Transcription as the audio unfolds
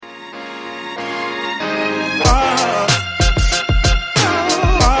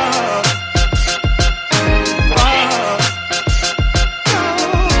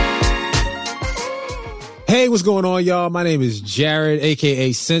what's going on, y'all? My name is Jared,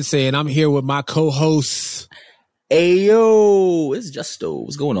 aka Sensei, and I'm here with my co-hosts. Ayo, it's Justo.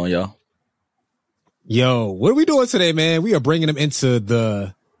 What's going on, y'all? Yo, what are we doing today, man? We are bringing them into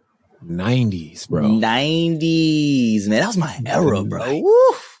the 90s, bro. 90s, man. That was my era, bro.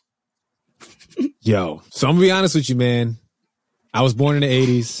 Woo. Yo, so I'm gonna be honest with you, man. I was born in the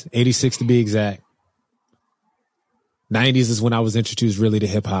 80s, 86 to be exact. 90s is when I was introduced really to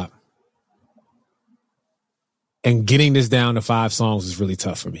hip hop. And getting this down to 5 songs was really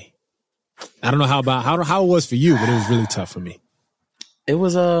tough for me. I don't know how it was for you, but it was really tough for me. It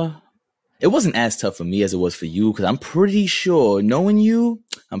wasn't as tough for me as it was for you, because I'm pretty sure, knowing you,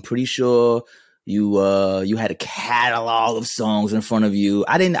 you had a catalog of songs in front of you.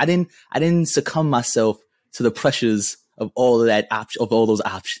 I didn't succumb myself to the pressures of all of that those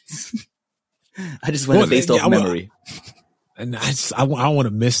options. I just went based off memory. And I don't want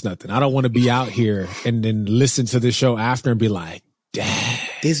to miss nothing. I don't want to be out here and then listen to the show after and be like, "Dang,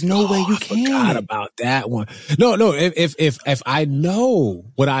 there's no way you can." I forgot about that one. No. If I know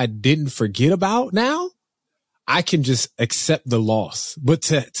what I didn't forget about now, I can just accept the loss. But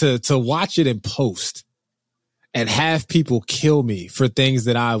to watch it in post and have people kill me for things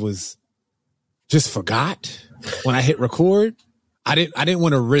that I was just forgot when I hit record, I didn't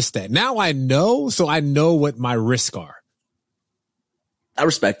want to risk that. Now I know, so I know what my risks are. I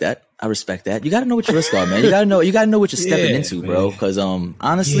respect that. You got to know what your risks are, man. You got to know what you're stepping into, bro. Because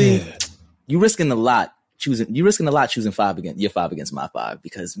honestly, you're risking a lot choosing your 5 against my 5,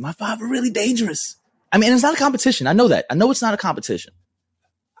 because my 5 are really dangerous. I mean, and it's not a competition. I know that. I know it's not a competition.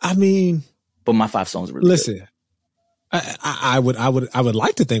 I mean, but my 5 songs are really good. I would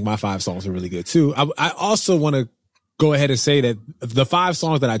like to think my 5 songs are really good too. I also want to go ahead and say that the 5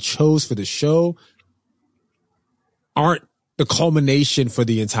 songs that I chose for the show aren't the culmination for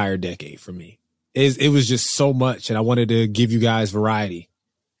the entire decade for me. It was just so much, and I wanted to give you guys variety,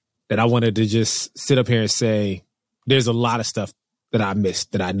 that I wanted to just sit up here and say there's a lot of stuff that I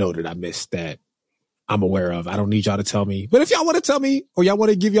missed, that I know that I missed, that I'm aware of. I don't need y'all to tell me, but if y'all want to tell me, or y'all want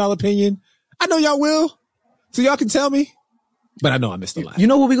to give y'all opinion, I know y'all will, so y'all can tell me. But I know I missed a lot. You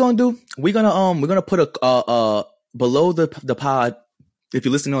know what we're gonna do? We're gonna put a below the pod. If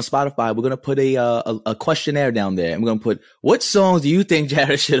you're listening on Spotify, we're gonna put a questionnaire down there, and we're gonna put, what songs do you think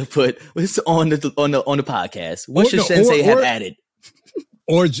Jared should have put on the podcast? What should Sensei have added?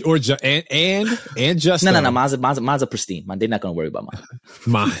 And Justin. No. Mine's are pristine. They're not gonna worry about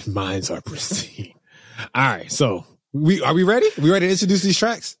mine. Mine's are pristine. All right, so are we ready? We ready to introduce these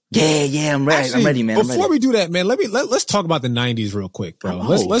tracks? Yeah, I'm ready. Actually, I'm ready, man. Before we do that, man, let's talk about the 90s real quick, bro.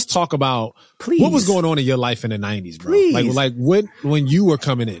 Let's talk about what was going on in your life in the 90s, bro. Please. Like when you were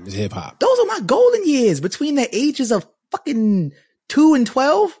coming in to hip hop. Those are my golden years, between the ages of fucking 2 and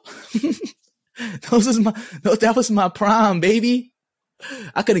 12. That was my prime, baby.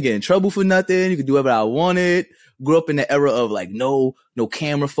 I couldn't get in trouble for nothing. You could do whatever I wanted. Grew up in the era of like no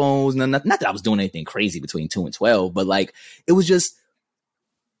camera phones. Not that I was doing anything crazy between 2 and 12, but like it was just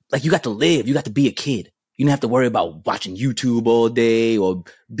like you got to live. You got to be a kid. You didn't have to worry about watching YouTube all day or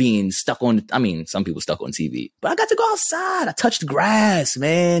being stuck on. I mean, some people stuck on TV, but I got to go outside. I touched grass,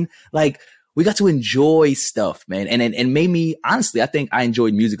 man. Like we got to enjoy stuff, man. And made me, honestly, I think I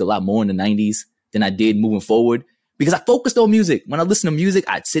enjoyed music a lot more in the 90s than I did moving forward, because I focused on music. When I listen to music,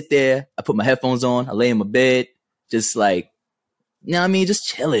 I'd sit there, I put my headphones on, I lay in my bed, just like, you know what I mean? Just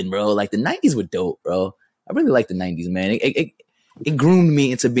chilling, bro. Like the 90s were dope, bro. I really like the 90s, man. It groomed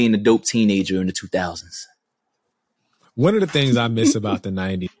me into being a dope teenager in the 2000s. One of the things I miss about the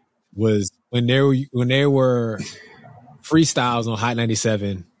 90s was when there were freestyles on Hot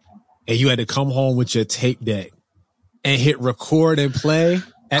 97 and you had to come home with your tape deck and hit record and play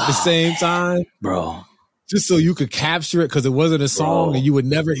at the same time. Bro. Just so you could capture it, because it wasn't a song and you would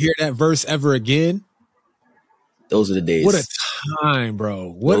never hear that verse ever again. Those are the days. What a time,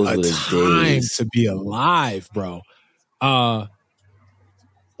 bro. What a time to be alive, bro. Or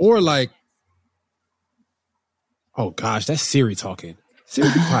like, oh gosh, that's Siri talking. Siri,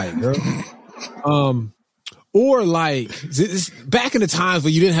 be quiet, girl. Or like, back in the times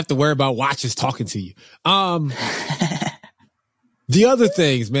when you didn't have to worry about watches talking to you. The other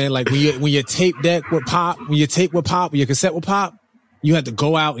things, man, like when your tape deck would pop, when your cassette would pop, you had to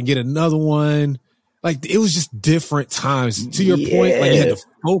go out and get another one. Like it was just different times. To your point, like you had to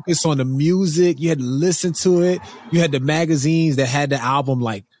focus on the music, you had to listen to it. You had the magazines that had the album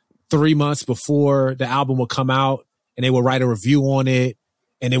like 3 months before the album would come out, and they would write a review on it,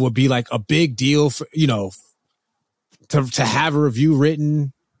 and it would be like a big deal for, to have a review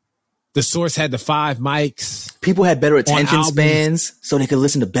written. The Source had the 5 mics. People had better attention spans, so they could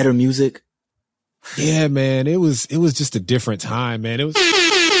listen to better music. Yeah, man. It was just a different time, man. It was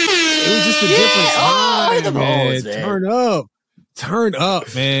just a different time, man. Turn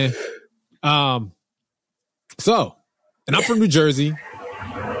up, man. So, and I'm from New Jersey.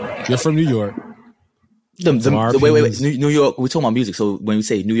 You're from New York. Wait. New York. We're talking about music. So when we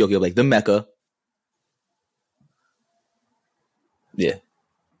say New York, you're like the Mecca. Yeah.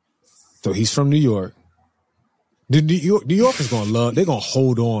 So he's from New York. New York is gonna love. They're gonna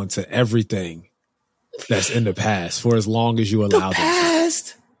hold on to everything that's in the past for as long as you allow them.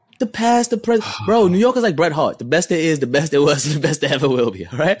 The present. Bro, New York is like Bret Hart. The best there is, the best there was, the best there ever will be.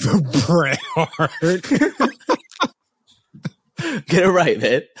 All right. Bret Hart. Get it right,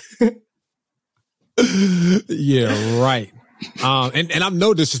 man. Yeah, right. And I'm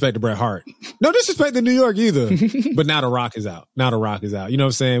no disrespect to Bret Hart. No disrespect to New York either. But now The Rock is out. You know what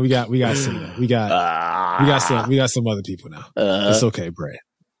I'm saying? We got Cena. We got some other people now. It's okay, Bret.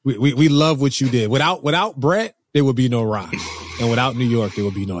 We love what you did. Without Bret, there would be no Rock. And without New York, there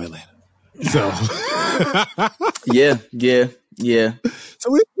would be no Atlanta. So Yeah.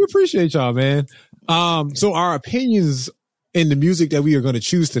 So we appreciate y'all, man. So our opinions in the music that we are going to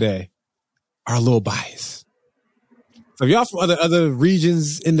choose today are a little biased. So if y'all from other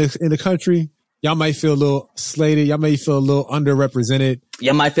regions in the country, y'all might feel a little slated. Y'all may feel a little underrepresented.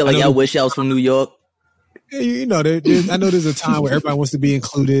 Y'all might feel like y'all wish y'all was from New York. You know, I know there's a time where everybody wants to be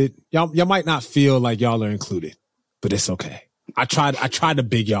included. Y'all might not feel like y'all are included, but it's okay. I tried to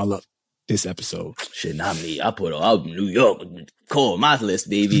big y'all up this episode. Shit, not me. I put out New York. Call my list,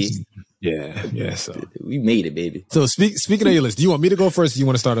 baby. Yeah. So we made it, baby. So speaking of your list, do you want me to go first? Or do you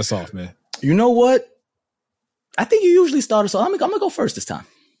want to start us off, man? You know what? I think you usually start us off. I'm gonna go first this time.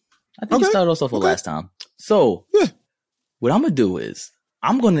 I think you started us off last time. So what I'm gonna do is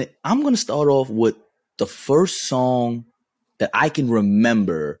I'm gonna start off with the first song that I can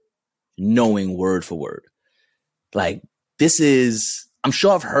remember knowing word for word. Like this is, I'm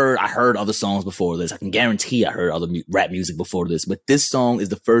sure I heard other songs before this. I can guarantee I heard other rap music before this, but this song is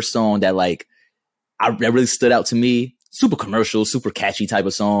the first song that that really stood out to me. Super commercial, super catchy type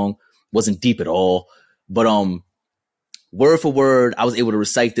of song. Wasn't deep at all, but word for word, I was able to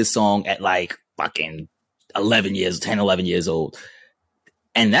recite this song at like fucking 11 years old.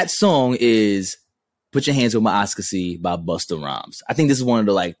 And that song is Put Your Hands Where My Eyes Can See by Busta Rhymes. I think this is one of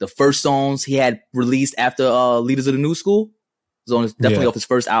the first songs he had released after Leaders of the New School. It was definitely off his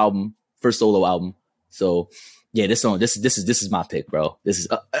first solo album. So yeah, this song, this is my pick, bro. This is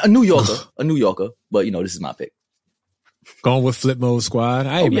a New Yorker, but this is my pick. Going with Flip Mode Squad.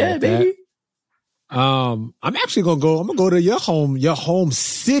 I ain't mad at baby. That. I'm actually gonna go to your home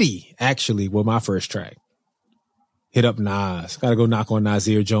city, actually, with my first track. Hit up Nas. Gotta go knock on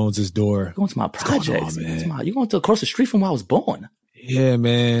Nasir Jones's door. Going to my projects, man. You going to across the street from where I was born. Yeah,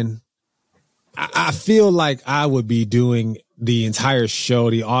 man. I feel like I would be doing the entire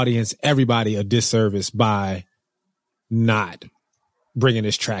show, the audience, everybody a disservice by not bringing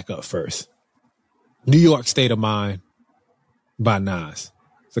this track up first. New York State of Mind by Nas.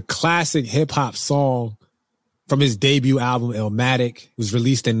 It's a classic hip hop song from his debut album, Illmatic. It was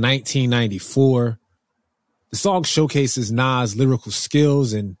released in 1994. The song showcases Nas' lyrical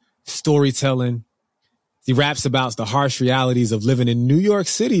skills and storytelling. He raps about the harsh realities of living in New York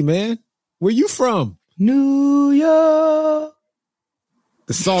City, man. Where you from? New York.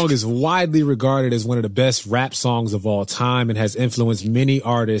 The song is widely regarded as one of the best rap songs of all time and has influenced many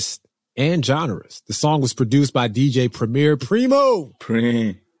artists and genres. The song was produced by DJ Premier Primo.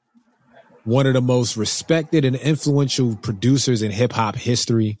 One of the most respected and influential producers in hip-hop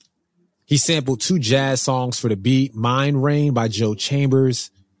history. He sampled 2 jazz songs for the beat, Mind Rain by Joe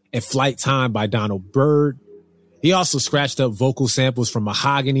Chambers and Flight Time by Donald Byrd. He also scratched up vocal samples from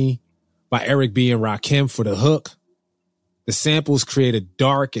Mahogany by Eric B. and Rakim for the hook. The samples create a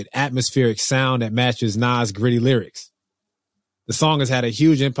dark and atmospheric sound that matches Nas' gritty lyrics. The song has had a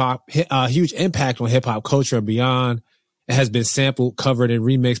huge impact on hip-hop culture and beyond. It has been sampled, covered, and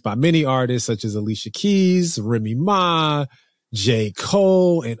remixed by many artists such as Alicia Keys, Remy Ma, J.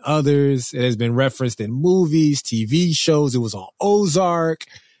 Cole, and others. It has been referenced in movies, TV shows. It was on Ozark.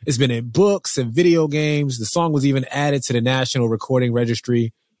 It's been in books and video games. The song was even added to the National Recording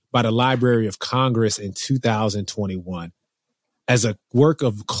Registry by the Library of Congress in 2021 as a work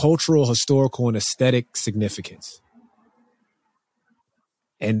of cultural, historical, and aesthetic significance.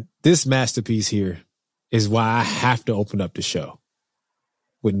 And this masterpiece here is why I have to open up the show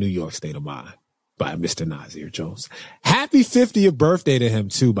with New York State of Mind by Mr. Nasir Jones. Happy 50th birthday to him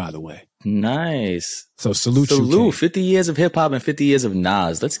too, by the way. Nice. So salute you. 50 years of hip hop and 50 years of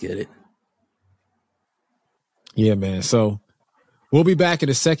Nas. Let's get it. Yeah, man. So We'll be back in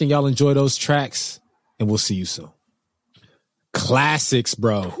a second. Y'all enjoy those tracks, and we'll see you soon. Classics,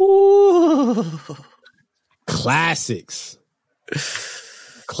 bro. Ooh. Classics.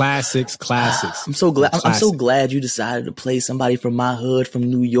 Classics. I'm so glad. I'm so glad you decided to play somebody from my hood, from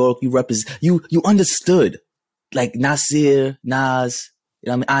New York. You represent. You understood, like Nasir, Nas.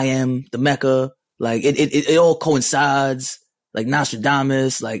 You know what I mean? I Am the Mecca. Like it all coincides. Like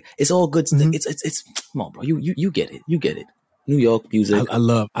Nostradamus. Like it's all good. Mm-hmm. It's come on, bro. You get it. You get it. New York music. I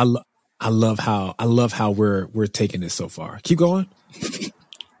love how we're taking this so far. Keep going.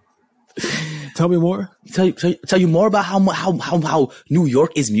 Tell me more. Tell you more about how New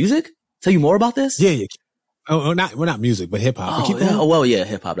York is music. Tell you more about this. Yeah. Oh, we're not music, but hip hop. Yeah,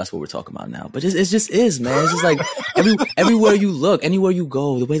 hip hop. That's what we're talking about now. But it just is, man. It's just like everywhere you look, anywhere you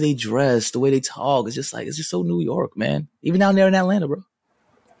go, the way they dress, the way they talk, it's just so New York, man. Even down there in Atlanta, bro.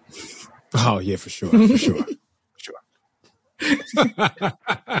 Oh yeah, for sure.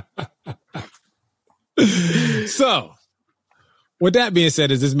 So, with that being said,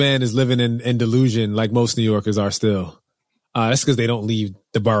 this man is living in delusion, like most New Yorkers are still. That's because they don't leave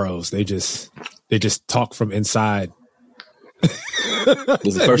the boroughs. They just talk from inside.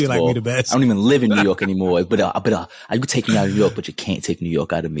 First of all, I don't even live in New York anymore. But I could take me out of New York, but you can't take New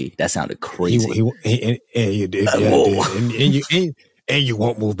York out of me. That sounded crazy. You did, and you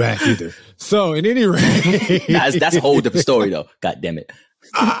won't move back either. So, in any rate, that's a whole different story, though. God damn it.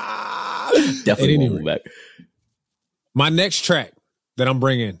 Definitely won't move back. My next track that I'm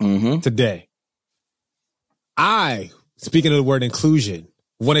bringing today, speaking of the word inclusion,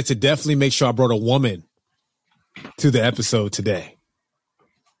 wanted to definitely make sure I brought a woman to the episode today.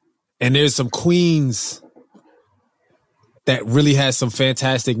 And there's some queens that really has some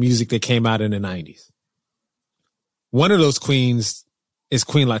fantastic music that came out in the 90s. One of those queens is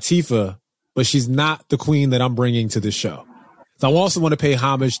Queen Latifah, but she's not the queen that I'm bringing to the show. So I also want to pay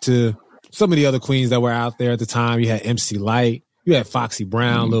homage to some of the other queens that were out there at the time. You had MC Lyte, you had Foxy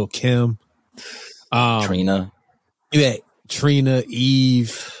Brown, Lil' Kim, Trina. You had Trina,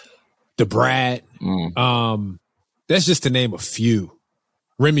 Eve, Da Brat. That's just to name a few.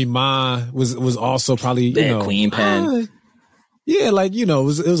 Remy Ma was also probably Queen Pen. It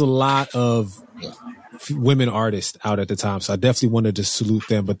was a lot of women artists out at the time, so I definitely wanted to salute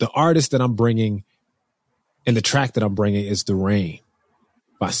them. But the artist that I'm bringing and the track that I'm bringing is "The Rain"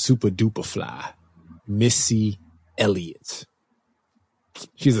 by Super Duper Fly, Missy Elliott.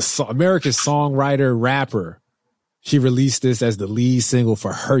 She's American songwriter, rapper. She released this as the lead single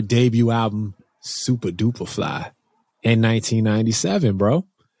for her debut album, Super Duper Fly, in 1997, bro.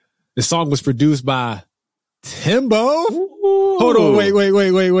 The song was produced by Timbo. Ooh. Hold on, wait.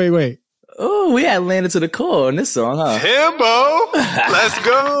 Oh, we had landed to the core in this song, huh? Timbo, let's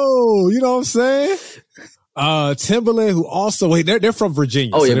go. You know what I'm saying? Timberland, who also they're from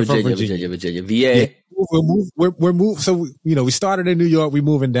Virginia. Oh, yeah, so Virginia, VA. Yeah, we're moved. So we started in New York. We're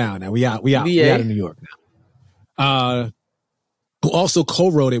moving down now. We out in New York now. Who also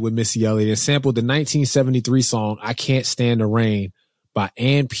co-wrote it with Missy Elliott and sampled the 1973 song "I Can't Stand the Rain" by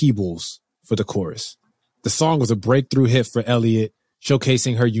Ann Peebles for the chorus. The song was a breakthrough hit for Elliott,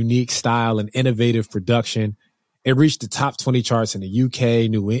 showcasing her unique style and innovative production. It reached the top 20 charts in the UK,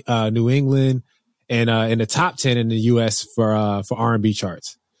 New England, and in the top 10 in the US for R&B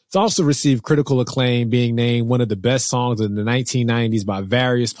charts. It's also received critical acclaim, being named one of the best songs in the 1990s by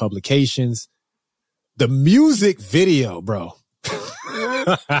various publications. The music video, bro.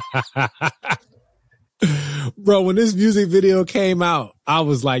 Bro, when this music video came out, I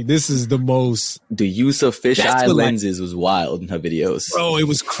was like, this is the most... The use of fisheye lenses was wild in her videos. Bro, it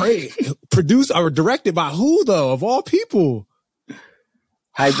was crazy. Produced or directed by who, though, of all people?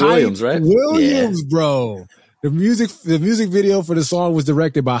 Hype Williams, right? Williams, yeah. Bro. The music video for the song was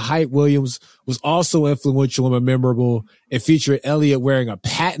directed by Hype Williams, was also influential and memorable, and featured Elliott wearing a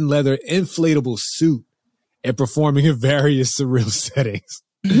patent leather inflatable suit and performing in various surreal settings.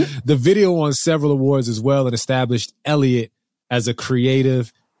 The video won several awards as well and established Elliott as a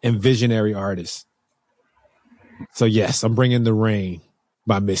creative and visionary artist. So yes, I'm bringing "The Rain"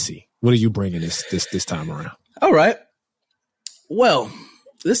 by Missy. What are you bringing this time around? All right. Well,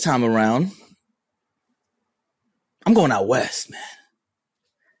 this time around, I'm going out west, man.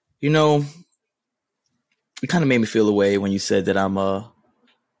 It kind of made me feel a way when you said that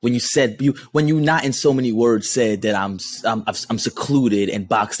when you not in so many words said that I'm secluded and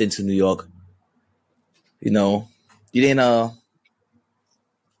boxed into New York. You didn't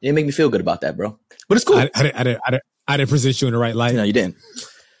make me feel good about that, bro. But it's cool. I didn't present you in the right light. No, you didn't.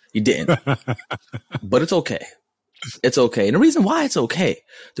 But it's okay. It's okay. And the reason why it's okay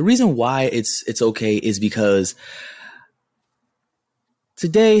is because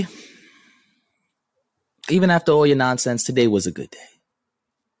today, even after all your nonsense, today was a good day.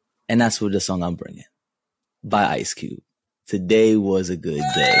 And that's what the song I'm bringing by Ice Cube. Today was a good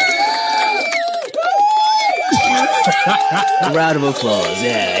day. A round of applause.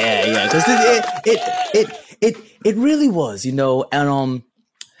 Yeah. Because it really was, you know. And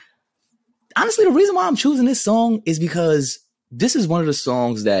honestly, the reason why I'm choosing this song is because this is one of the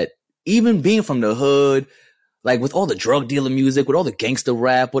songs that, even being from the hood, like with all the drug dealer music, with all the gangster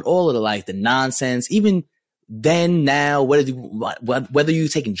rap, with all of the nonsense, even then, now, whether you're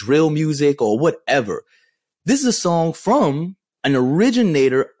taking drill music or whatever, this is a song from an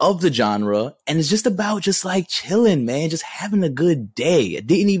originator of the genre, and it's just about just like chilling, man, just having a good day. I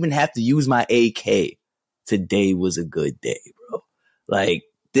didn't even have to use my AK. Today was a good day, bro. Like,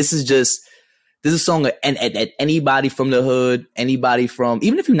 this is a song that anybody from the hood, anybody from,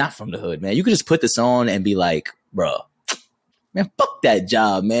 even if you're not from the hood, man, you could just put this on and be like, bro, man, fuck that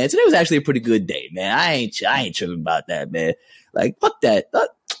job, man. Today was actually a pretty good day, man. I ain't tripping about that, man. Like, fuck that.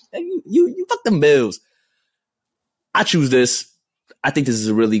 You fuck them bills. I choose this. I think this is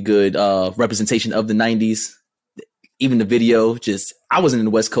a really good representation of the 90s. Even the video, I wasn't in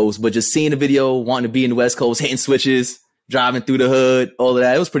the West Coast, but just seeing the video, wanting to be in the West Coast, hitting switches, driving through the hood, all of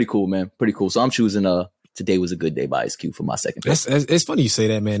that. It was pretty cool, man. Pretty cool. So I'm choosing Today Was a Good Day by Ice Cube for my second pick. It's funny you say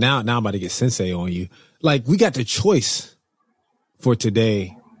that, man. Now I'm about to get sensei on you. Like, we got the choice for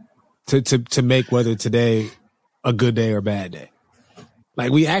today to make whether today a good day or a bad day.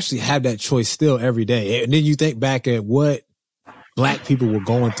 Like, we actually have that choice still every day. And then you think back at what black people were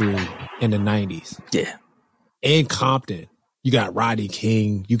going through in the 90s. Yeah. In Compton, you got Rodney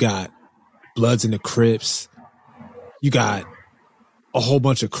King, you got Bloods and the Crips, you got a whole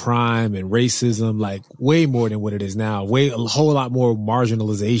bunch of crime and racism, like way more than what it is now. A whole lot more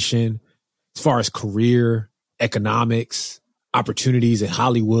marginalization as far as career, economics, opportunities in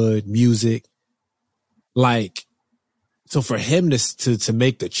Hollywood, music. Like, so for him to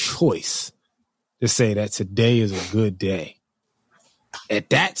make the choice to say that today is a good day at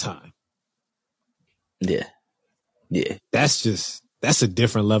that time. Yeah. That's a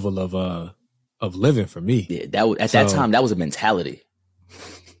different level of living for me. Yeah. That time, that was a mentality.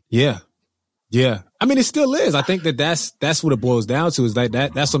 Yeah. I mean, it still is. I think that's what it boils down to, is like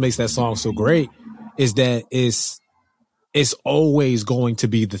that's what makes that song so great, is that it's always going to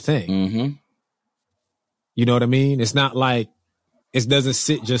be the thing. Mm-hmm. You know what I mean? It's not like it doesn't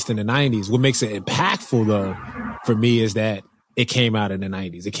sit just in the 90s. What makes it impactful, though, for me, is that it came out in the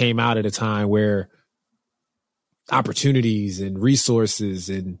 90s. It came out at a time where opportunities and resources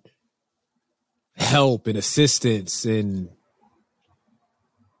and help and assistance and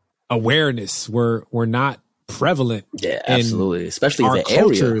awareness were not prevalent. Yeah, absolutely. Especially the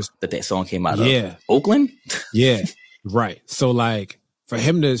cultures, area that song came out of. Oakland? Yeah, right. So like for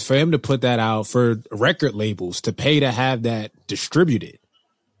him to put that out, for record labels to pay to have that distributed,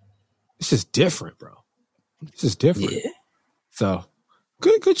 it's just different, bro. It's just different. Yeah. So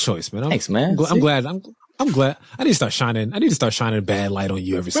good choice, man. Thanks, man. I'm glad. I'm glad. I need to start shining a bad light on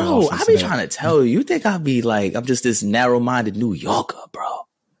you every so often. Bro, I be trying to tell you. You think I be like, I'm just this narrow-minded New Yorker, bro.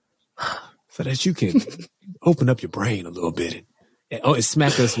 So that you can open up your brain a little bit and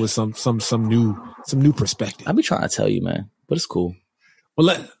smack us with some new perspective. I be trying to tell you, man, but it's cool.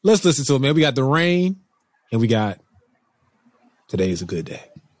 Well, let's listen to it, man. We got The Rain and we got Today Is a Good Day.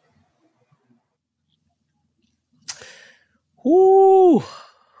 Ooh.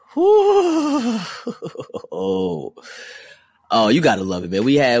 Oh, you gotta love it, man.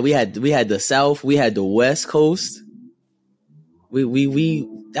 We had the South, we had the West Coast.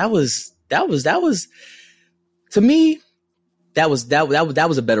 That was to me, that was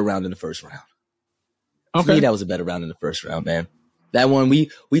a better round than the first round. Okay. To me, that was a better round than the first round, man. That one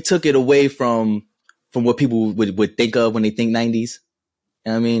we took it away from what people would think of when they think 90s. You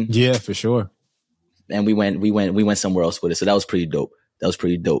know what I mean? Yeah, for sure. And we went somewhere else with it. So that was pretty dope.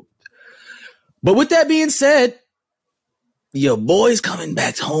 But with that being said, your boy's coming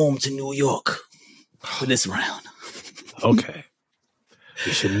back home to New York for this round. Okay.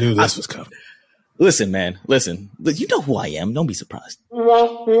 You should have knew this was coming. Listen, man. You know who I am. Don't be surprised.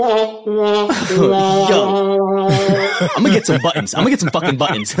 Yo. I'm gonna get some buttons. I'm gonna get some fucking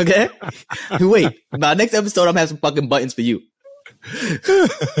buttons, okay? Wait. By next episode, I'm gonna have some fucking buttons for you.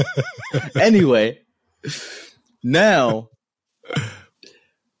 Anyway. Now.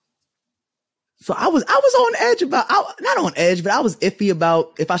 So I was on edge about, not on edge, but I was iffy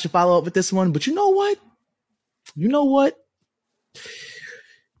about if I should follow up with this one. But you know what?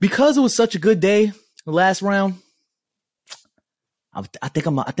 Because it was such a good day, the last round, I think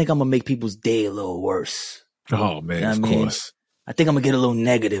I'm gonna make people's day a little worse. Oh man, you know of course. I think I'm gonna get a little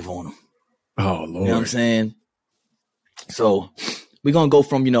negative on him. Oh, Lord. You know what I'm saying? So we're gonna go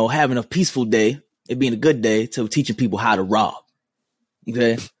from, having a peaceful day, it being a good day, to teaching people how to rob.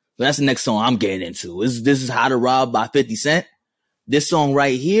 Okay? So that's the next song I'm getting into. This is How to Rob by 50 Cent. This song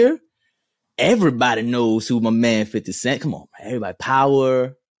right here, everybody knows who my man 50 Cent. Come on, man. Everybody.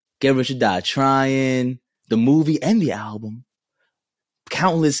 Power, Get Rich or Die Trying, the movie and the album.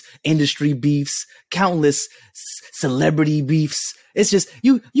 Countless industry beefs, countless celebrity beefs. It's just,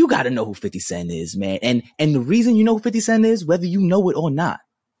 you got to know who 50 Cent is, man. And the reason you know who 50 Cent is, whether you know it or not,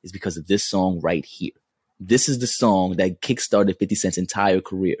 is because of this song right here. This is the song that kickstarted 50 Cent's entire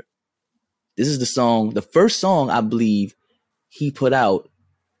career. This is the first song I believe he put out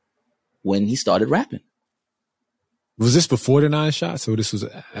when he started rapping. Was this before the 9 shots, or this was?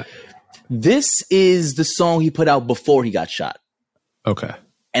 This is the song he put out before he got shot. Okay.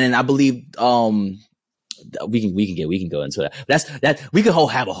 And then I believe we can go into that. That we could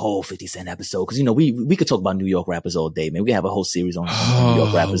have a whole 50 Cent episode, because we could talk about New York rappers all day, man. We can have a whole series on New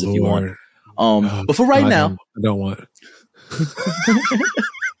York rappers if you want. But for right now, I don't want.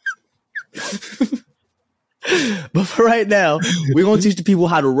 But for right now, we're gonna teach the people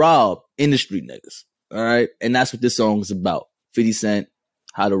how to rob industry niggas. All right, and that's what this song is about. 50 Cent,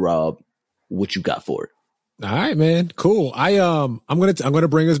 How to Rob. What you got for it? All right, man. Cool. I'm gonna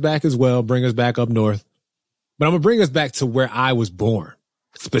bring us back as well. Bring us back up north, but I'm gonna bring us back to where I was born,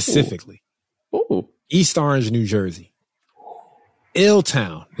 specifically. Ooh. East Orange, New Jersey.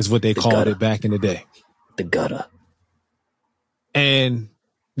 Ill-Town is what they called it back in the day. The gutter. And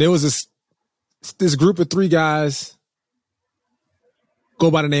there was this group of 3 guys go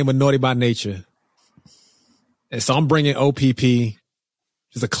by the name of Naughty by Nature. And so I'm bringing OPP.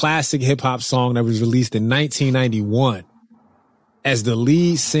 It's a classic hip hop song that was released in 1991 as the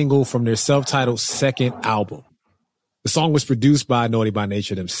lead single from their self-titled second album. The song was produced by Naughty by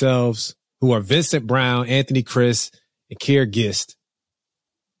Nature themselves, who are Vincent Brown, Anthony Chris, and Kier Gist.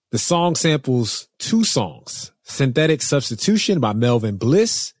 The song samples 2 songs, Synthetic Substitution by Melvin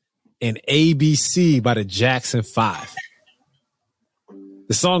Bliss and ABC by the Jackson 5.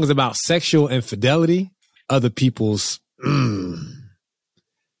 The song is about sexual infidelity, other people's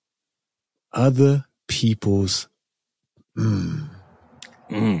depending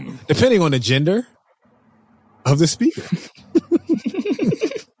on the gender of the speaker.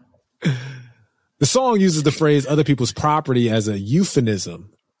 The song uses the phrase other people's property as a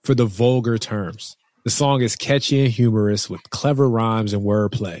euphemism for the vulgar terms. The song is catchy and humorous with clever rhymes and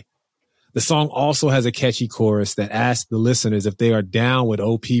wordplay. The song also has a catchy chorus that asks the listeners if they are down with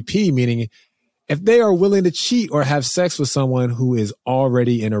OPP, meaning if they are willing to cheat or have sex with someone who is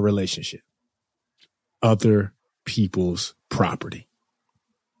already in a relationship. Other people's property.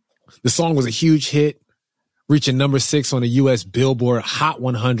 The song was a huge hit, reaching number 6 on the US Billboard Hot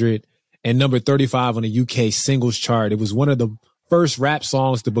 100 and number 35 on the UK singles chart. It was one of the first rap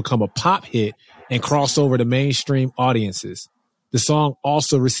songs to become a pop hit and cross over to mainstream audiences. The song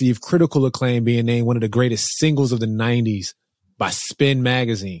also received critical acclaim, being named one of the greatest singles of the 90s by Spin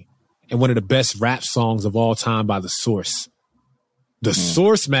Magazine and one of the best rap songs of all time by The Source. The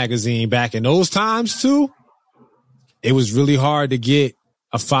Source magazine back in those times too, it was really hard to get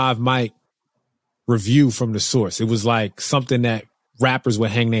a 5 mic review from The Source. It was like something that rappers would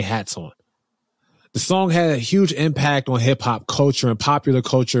hang their hats on. The song had a huge impact on hip hop culture and popular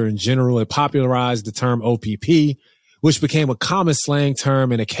culture in general. It popularized the term OPP, which became a common slang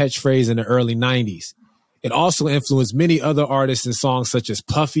term and a catchphrase in the early 90s. It also influenced many other artists in songs such as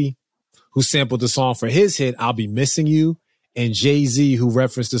Puffy, who sampled the song for his hit, I'll Be Missing You, and Jay-Z, who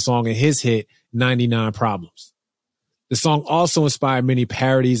referenced the song in his hit, 99 Problems. The song also inspired many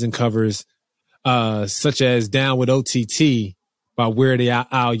parodies and covers, such as Down with OTT by Weird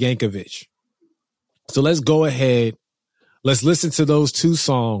Al Yankovic. So let's go ahead. Let's listen to those 2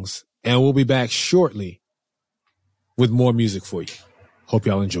 songs, and we'll be back shortly with more music for you. Hope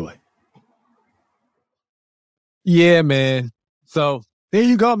y'all enjoy. Yeah, man. So there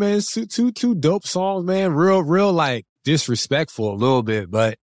you go, man. Two dope songs, man. Real like disrespectful a little bit,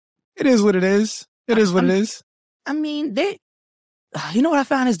 but it is what it is. It is what it is. I mean, you know what I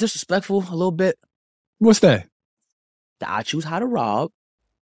found is disrespectful a little bit? What's that? That I choose how to rob,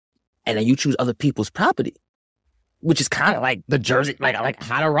 and then you choose other people's property, which is kind of like the Jersey, like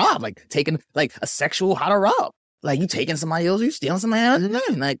how to rob, like taking like a sexual how to rob. Like you taking somebody else, you stealing somebody else's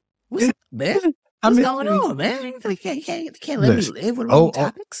name. Like, what's man? What's going on, man? You can't let me live with wrong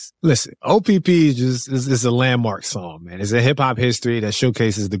topics. Listen, OPP is a landmark song, man. It's a hip hop history that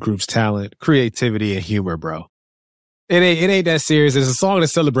showcases the group's talent, creativity, and humor, bro. It ain't that serious. It's a song that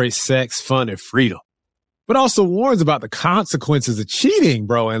celebrates sex, fun, and freedom. but also warns about the consequences of cheating,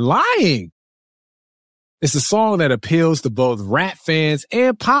 bro, and lying. It's a song that appeals to both rap fans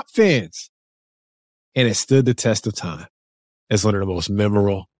and pop fans. And it stood the test of time as one of the most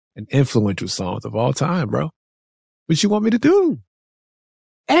memorable and influential songs of all time, bro. What you want me to do?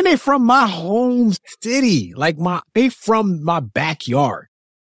 And they from my home city, like they from my backyard.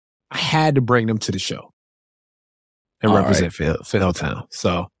 I had to bring them to the show and represent Philtown.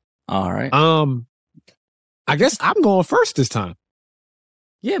 So, all right. I guess I'm going first this time.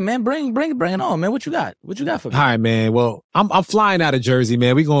 Yeah, man, bring it on, man. What you got? What you got for me? All right, man. Well, I'm flying out of Jersey,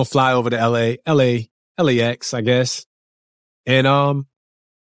 man. We gonna fly over to LAX, I guess. And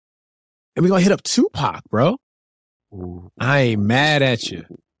we gonna hit up Tupac, bro. Ooh. I ain't mad at you.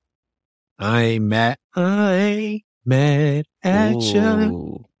 I ain't mad at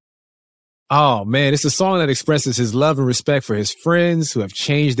you. Oh man, it's a song that expresses his love and respect for his friends who have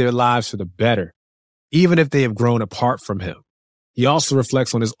changed their lives for the better, even if they have grown apart from him. He also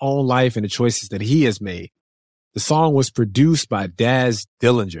reflects on his own life and the choices that he has made. The song was produced by Daz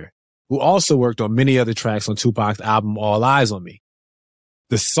Dillinger, who also worked on many other tracks on Tupac's album All Eyes on Me.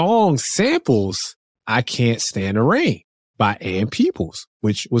 The song samples I Can't Stand the Rain by Ann Peoples,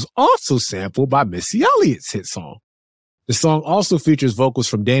 which was also sampled by Missy Elliott's hit song. The song also features vocals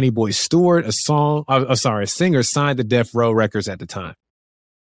from Danny Boy Stewart, a singer signed to Death Row Records at the time.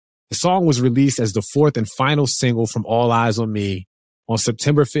 The song was released as the fourth and final single from All Eyes on Me on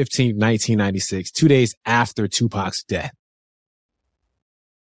September 15, 1996, 2 days after Tupac's death.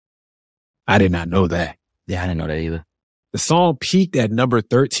 I did not know that. Yeah, I didn't know that either. The song peaked at number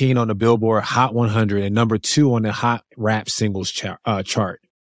 13 on the Billboard Hot 100 and number 2 on the Hot Rap Singles chart.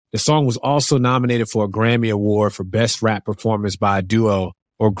 The song was also nominated for a Grammy Award for Best Rap Performance by a Duo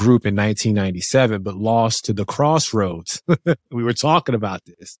or Group in 1997, but lost to The Crossroads. We were talking about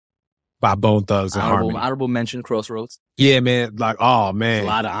this. By Bone Thugs and Harmony. Honorable mention, Crossroads. Yeah, man. Like, oh, man. There's a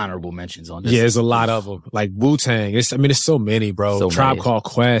lot of honorable mentions on this. Yeah, there's a lot of them. Like Wu-Tang. There's so many, bro. So Tribe many. Called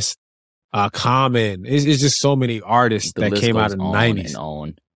Quest, Common. It's just so many artists that came out in the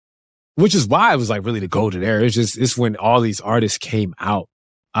 90s. Which is why it was like really the golden era. It's when all these artists came out.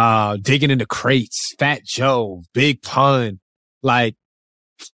 Digging in the Crates, Fat Joe, Big Pun, like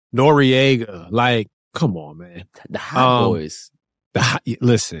Noriega. Like, come on, man. The Hot Boys.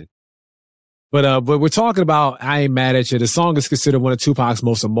 Listen. But we're talking about I Ain't Mad at You. The song is considered one of Tupac's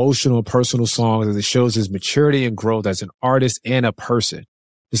most emotional and personal songs as it shows his maturity and growth as an artist and a person.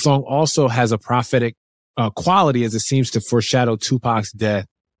 The song also has a prophetic quality as it seems to foreshadow Tupac's death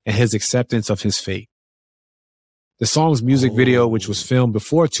and his acceptance of his fate. The song's music video, which was filmed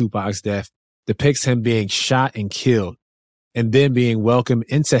before Tupac's death, depicts him being shot and killed and then being welcomed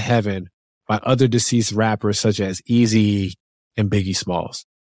into heaven by other deceased rappers such as Eazy-E and Biggie Smalls.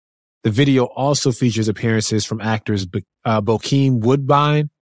 The video also features appearances from actors Bokeem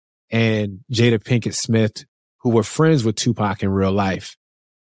Woodbine and Jada Pinkett Smith, who were friends with Tupac in real life.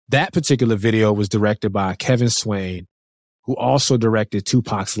 That particular video was directed by Kevin Swain, who also directed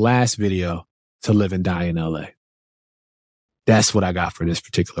Tupac's last video, To Live and Die in LA. That's what I got for this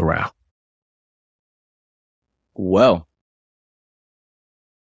particular round. Well,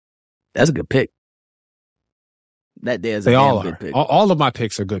 that's a good pick. That there's a good pick. All of my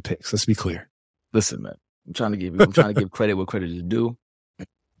picks are good picks. Let's be clear. Listen, man, I'm trying to give credit where credit is due.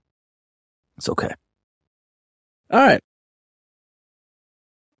 It's okay. All right.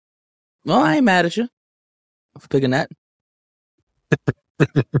 Well, I ain't mad at you for picking that.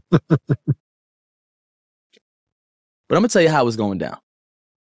 But I'm gonna tell you how it's going down.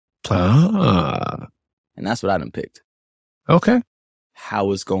 And that's what I done picked. Okay.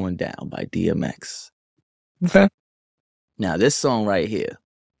 How It's Going Down by DMX. Okay. Now, this song right here,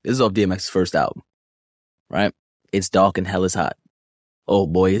 this is off DMX's first album, right? It's Dark and Hell is Hot. Oh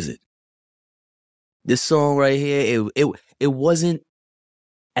boy, is it. This song right here, it wasn't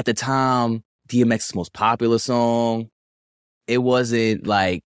at the time DMX's most popular song. It wasn't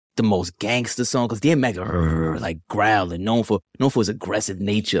like the most gangster song because DMX like growling, known for his aggressive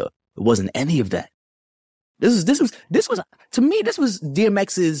nature. It wasn't any of that. This was to me, this was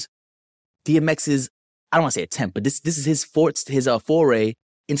DMX's I don't want to say attempt, but this is his foray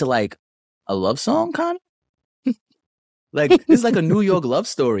into like a love song kind of. Like this is like a New York love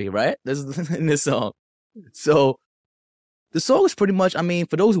story, right? This is in this song. So the song is pretty much, I mean,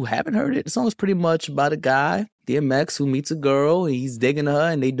 for those who haven't heard it, the song is pretty much about a guy, DMX, who meets a girl, he's digging her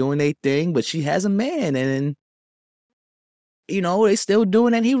and they doing their thing, but she has a man and you know, they still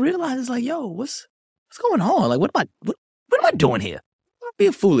doing it and he realizes like, yo, what's going on? Like what am I doing here? I'm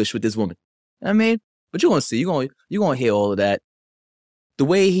being foolish with this woman. I mean, but you're gonna see, you're gonna hear all of that. The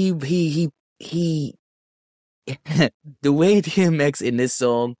way he the way DMX in this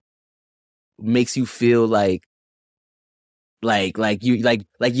song makes you feel like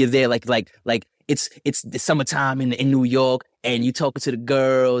you're there, like it's the summertime in New York, and you talking to the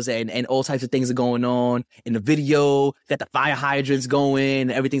girls, and all types of things are going on in the video. Got the fire hydrants going,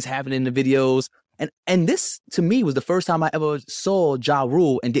 everything's happening in the videos. And this, to me, was the first time I ever saw Ja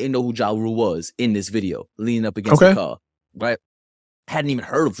Rule and didn't know who Ja Rule was in this video, leaning up against the car, right? Hadn't even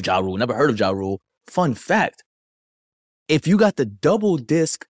heard of Ja Rule, never heard of Ja Rule. Fun fact, if you got the double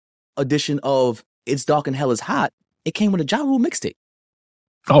disc edition of It's Dark and Hell is Hot, it came with a Ja Rule mixtape.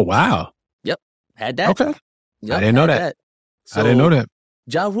 Oh, wow. Yep, had that. Okay. Yep, I didn't know that. So, I didn't know that.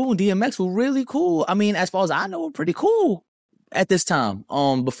 Ja Rule and DMX were really cool. I mean, as far as I know, pretty cool at this time.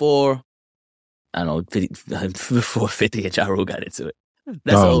 Before... I don't know, 50, before 50 and Ja Rule got into it.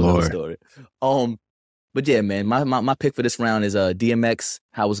 That's a whole other story. But yeah, man, my pick for this round is DMX,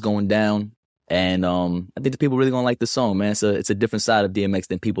 How It's Going Down. And I think the people really gonna like the song, man. It's a different side of DMX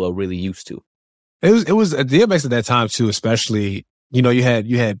than people are really used to. It was DMX at that time too, especially, you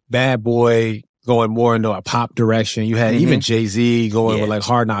had Bad Boy going more into a pop direction. You had even Jay-Z going with like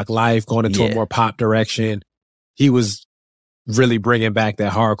Hard Knock Life, going into a more pop direction. He was really bringing back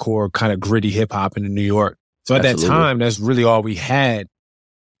that hardcore kind of gritty hip hop in New York. So at that time, that's really all we had.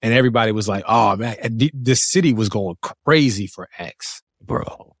 And everybody was like, oh man, the city was going crazy for X,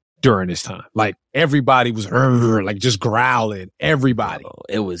 bro, during this time. Like everybody was like just growling. Everybody. Bro,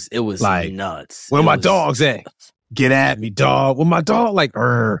 it was like nuts. Where my dogs at? Get at me, dog. When my dog like,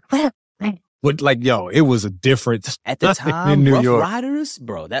 but like, yo, it was a different at the time. In New Rough York. Riders,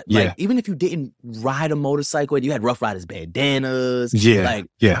 bro. That like even if you didn't ride a motorcycle, you had Rough Riders bandanas.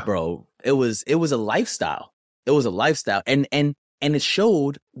 Bro. It was a lifestyle. It was a lifestyle, and it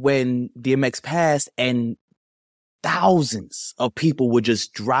showed when DMX passed, and thousands of people were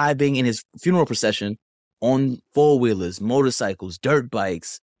just driving in his funeral procession on 4-wheelers, motorcycles, dirt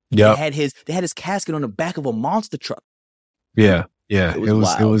bikes. Yeah, they had his casket on the back of a monster truck. Yeah. It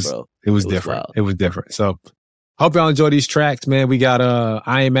was different. Wild. It was different. So hope y'all enjoy these tracks, man. We got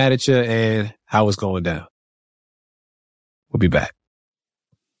I Ain't Mad at You and How It's Going Down. We'll be back.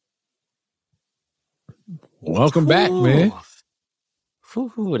 Welcome back, man.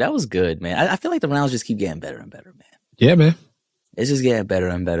 That was good, man. I feel like the rounds just keep getting better and better, man. Yeah, man. It's just getting better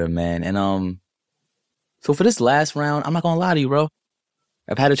and better, man. And so for this last round, I'm not gonna lie to you, bro.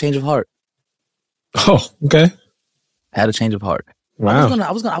 I've had a change of heart. Oh, okay. Had a change of heart. Wow.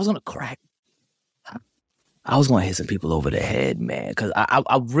 I was gonna crack. I was gonna hit some people over the head, man, because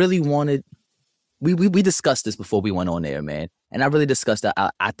I really wanted. We discussed this before we went on there, man, and I really discussed that.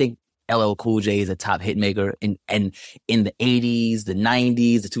 I think LL Cool J is a top hit maker, and in the 80s, the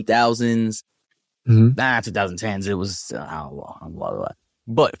 90s, the 2000s, 2010s, it was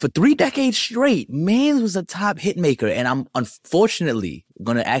but for 3 decades straight, man was a top hit maker, and I'm unfortunately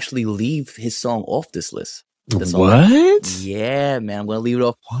gonna actually leave his song off this list. What? Yeah, man, I'm gonna leave it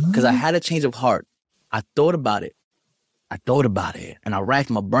off because I had a change of heart. I thought about it, and I racked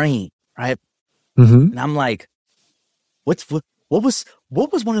my brain, right? And I'm like, what was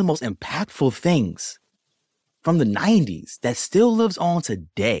one of the most impactful things from the 90s that still lives on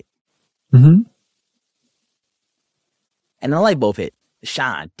today? And the light bulb hit,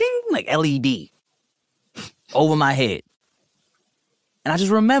 shine, ding, like LED over my head, and I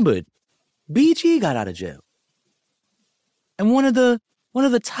just remembered BG got out of jail. And one of the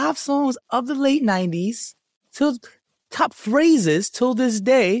top songs of the late 90s, till top phrases till this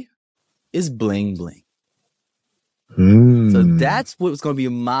day, is Bling Bling. So that's what was going to be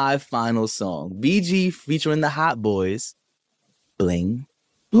my final song. BG featuring the Hot Boys, Bling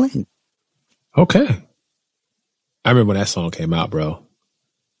Bling. Okay. I remember when that song came out, bro.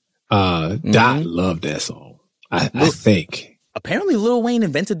 Dot loved that song. I think. Apparently Lil Wayne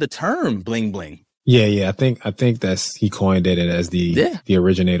invented the term Bling Bling. Yeah. I think that's, he coined it as the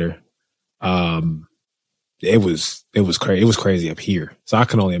originator. It was crazy. It was crazy up here. So I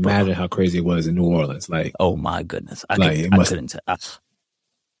can only imagine how crazy it was in New Orleans. Like, oh my goodness. I couldn't tell.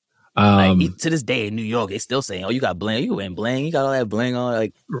 Like, to this day in New York, they still saying, oh, you got bling, you wearing bling, you got all that bling on,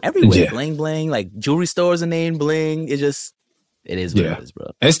 like everywhere. Bling bling, like jewelry stores are named bling. It is what it is,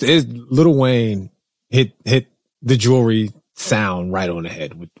 bro. It's Lil Wayne hit the jewelry sound right on the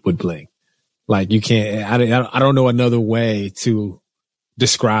head with bling. Like, you can't, I don't know another way to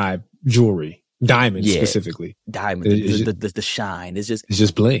describe jewelry, diamonds specifically. Diamonds, the shine. It's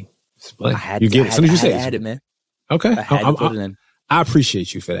just bling. It's bling. You get it as soon as you say it. I had it, man. Okay. I had to put it in. I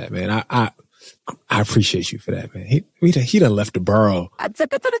appreciate you for that, man. I appreciate you for that, man. He done left the borough. I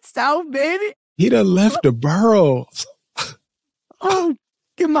took it to the South, baby. He done left the borough. Oh,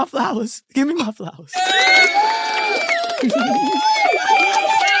 Give me my flowers. Give me my flowers.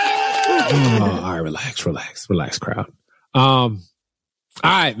 All right, relax, crowd. All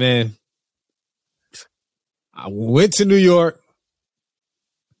right, man. I went to New York.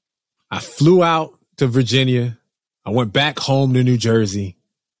 I flew out to Virginia. I went back home to New Jersey.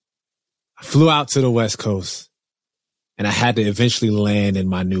 I flew out to the West Coast, and I had to eventually land in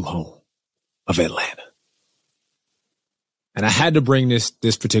my new home of Atlanta. And I had to bring this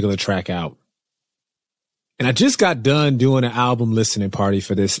particular track out. And I just got done doing an album listening party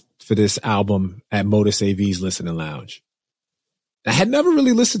for this album at Modus AV's Listening Lounge. I had never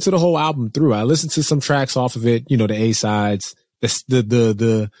really listened to the whole album through. I listened to some tracks off of it, the A-sides, the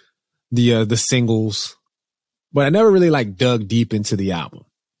singles, but I never really dug deep into the album.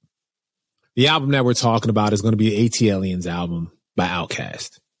 The album that we're talking about is going to be ATLiens album by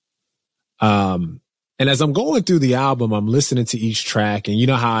Outkast. And as I'm going through the album, I'm listening to each track, and you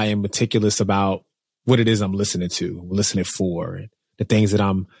know how I am meticulous about what it is I'm listening to, listening for, and the things that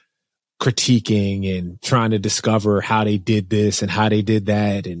I'm critiquing and trying to discover how they did this and how they did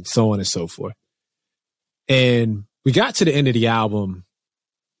that and so on and so forth. And we got to the end of the album,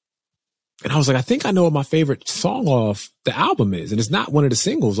 and I was like, I think I know what my favorite song off the album is. And it's not one of the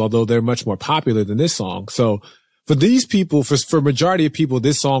singles, although they're much more popular than this song. So for these people, for majority of people,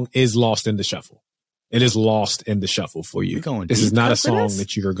 this song is lost in the shuffle. It is lost in the shuffle for you. This is not a song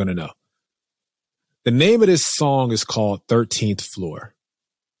that you're going to know. The name of this song is called 13th Floor,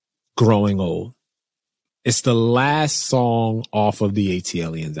 Growing Old. It's the last song off of the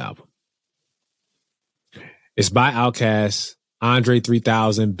ATLiens album. It's by Outkast, Andre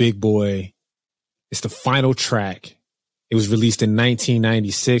 3000, Big Boy. It's the final track. It was released in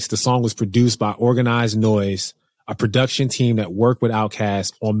 1996. The song was produced by Organized Noise, a production team that worked with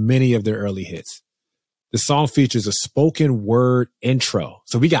Outkast on many of their early hits. The song features a spoken word intro.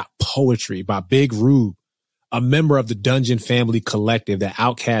 So we got poetry by Big Rube, a member of the Dungeon Family Collective that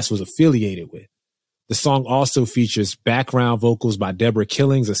Outkast was affiliated with. The song also features background vocals by Deborah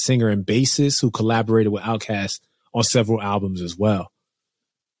Killings, a singer and bassist who collaborated with Outkast on several albums as well.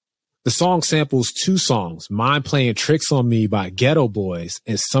 The song samples two songs, Mind Playing Tricks on Me by Ghetto Boys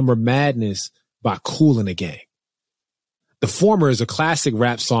and Summer Madness by Kool and the Gang. The former is a classic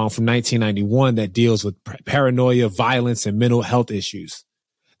rap song from 1991 that deals with paranoia, violence, and mental health issues.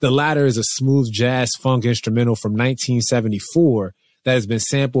 The latter is a smooth jazz funk instrumental from 1974 that has been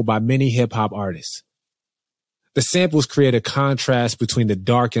sampled by many hip-hop artists. The samples create a contrast between the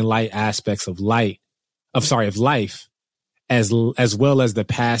dark and light aspects of life, as well as the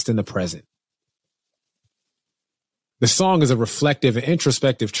past and the present. The song is a reflective and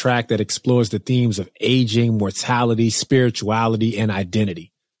introspective track that explores the themes of aging, mortality, spirituality, and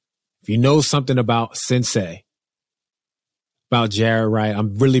identity. If you know something about Sensei, about Jared Wright,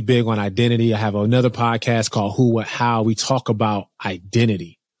 I'm really big on identity. I have another podcast called Who, What, How. We talk about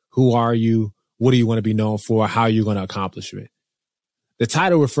identity. Who are you? What do you want to be known for? How are you going to accomplish it? The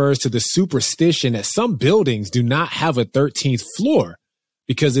title refers to the superstition that some buildings do not have a 13th floor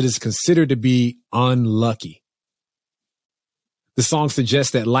because it is considered to be unlucky. The song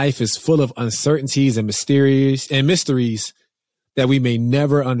suggests that life is full of uncertainties and mysteries that we may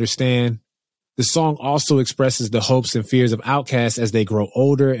never understand. The song also expresses the hopes and fears of Outkast as they grow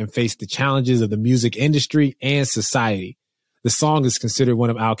older and face the challenges of the music industry and society. The song is considered one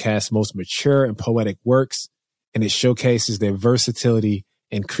of Outkast's most mature and poetic works, and it showcases their versatility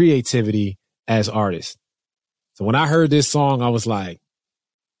and creativity as artists. So when I heard this song, I was like,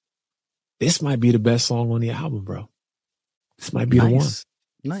 this might be the best song on the album, bro. This might be the one.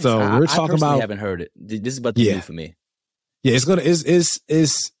 Nice. So we're talking about. I haven't heard it. This is about the new for me. Yeah,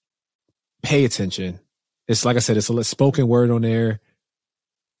 it's pay attention. It's like I said, it's a spoken word on there.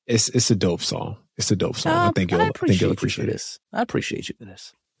 It's a dope song. It's a dope song. I think you'll appreciate this. I appreciate you for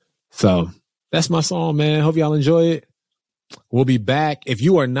this. So that's my song, man. Hope y'all enjoy it. We'll be back. If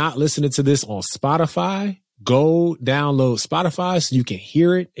you are not listening to this on Spotify, go download Spotify so you can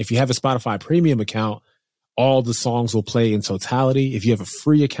hear it. If you have a Spotify premium account, all the songs will play in totality. If you have a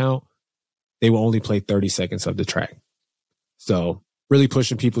free account, they will only play 30 seconds of the track. So really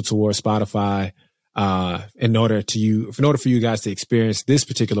pushing people towards Spotify in order for you guys to experience this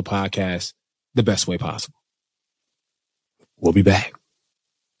particular podcast the best way possible. We'll be back.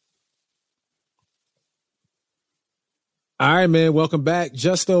 All right, man. Welcome back.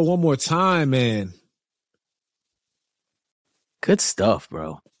 Justo, one more time, man. Good stuff,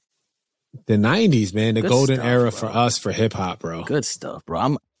 bro. The 90s, man. The golden era bro. for us, for hip hop, bro. Good stuff,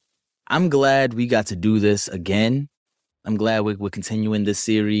 bro. I'm glad we got to do this again. I'm glad we're continuing this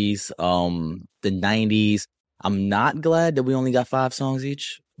series. The 90s. I'm not glad that we only got 5 songs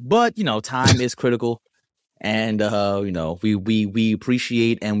each, but you know, time is critical, and you know, we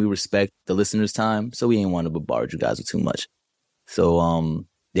appreciate and we respect the listeners' time, so we ain't want to bombard you guys with too much. So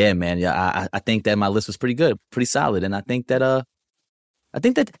yeah, man, yeah, I think that my list was pretty good, pretty solid, and I think that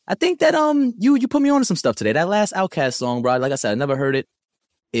you put me on to some stuff today. That last Outkast song, bro, like I said, I never heard it.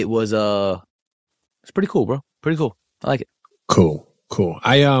 It was it's pretty cool, bro. Pretty cool. I like it. Cool.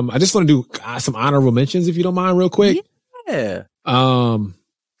 I just want to do some honorable mentions, if you don't mind, real quick. Yeah. And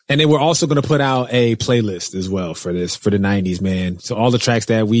then we're also going to put out a playlist as well for the 90s, man. So all the tracks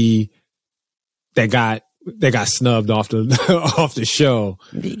that got snubbed off the off the show.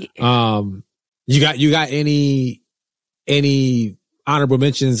 Yeah. You got any honorable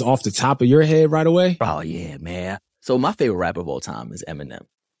mentions off the top of your head right away? Oh yeah, man. So my favorite rapper of all time is Eminem.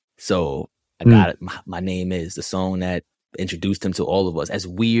 So I got it. My Name Is the song that introduced him to all of us. As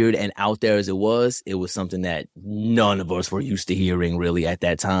weird and out there as it was something that none of us were used to hearing really at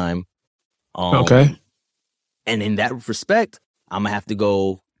that time. Okay. And in that respect, I'm gonna have to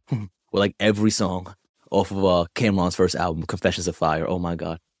go with like every song off of Cameron's first album, Confessions of Fire. Oh my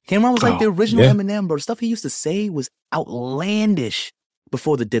God. Cameron was like the original Eminem, bro. The stuff he used to say was outlandish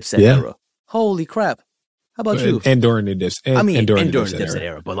before the Dipset era. Holy crap. How about you? And during the Dipset. And during the Dipset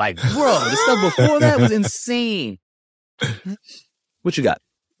era. But like, bro, the stuff before that was insane. What you got?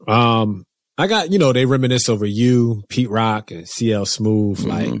 I got, they reminisce over You, Pete Rock, and CL Smooth.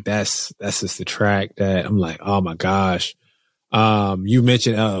 Like that's just the track that I'm like, oh my gosh. You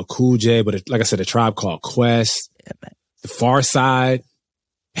mentioned Cool J, but like I said, A Tribe Called Quest, The Far Side,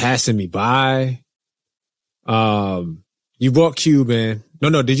 Passing Me By. You bought Cuban.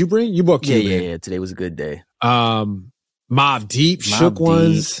 No, did you bring? You bought Cuban. Yeah. Today was a good day. Mobb Deep, Shook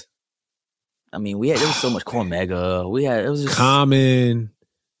Ones. I mean, there was so much Cormega. It was just Common,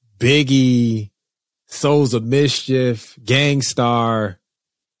 Biggie, Souls of Mischief, Gangstar.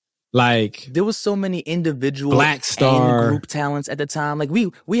 Like, there was so many individual Black Star and group talents at the time. Like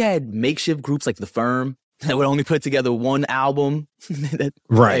we had makeshift groups like The Firm that would only put together one album.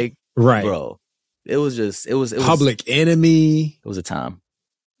 Right. Bro. It was Public Enemy. It was a time.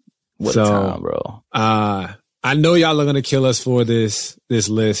 What a time, bro. I know y'all are gonna kill us for this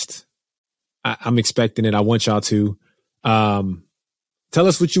list. I'm expecting it. I want y'all to tell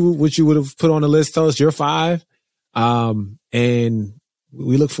us what you would have put on the list. Tell us your 5. And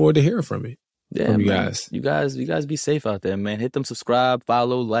we look forward to hearing from you. Yeah, from you guys. You guys be safe out there, man. Hit them subscribe,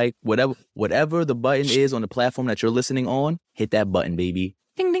 follow, like, whatever the button is on the platform that you're listening on. Hit that button, baby.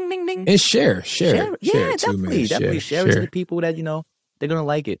 Ding, ding, ding, ding. And share. Yeah, definitely. Share it to the people that, they're going to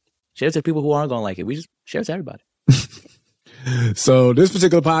like it. Share it to the people who aren't going to like it. We just share it to everybody. So this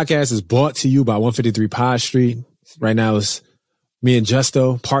particular podcast is brought to you by 153 Pod Street. Right now it's me and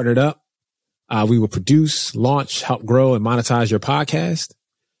Justo partnered up. We will produce, launch, help grow, and monetize your podcast.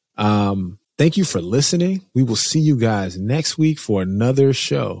 Thank you for listening. We will see you guys next week for another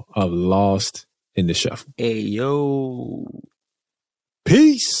show of Lost in the Shuffle. Hey, yo.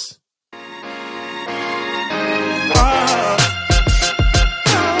 Peace.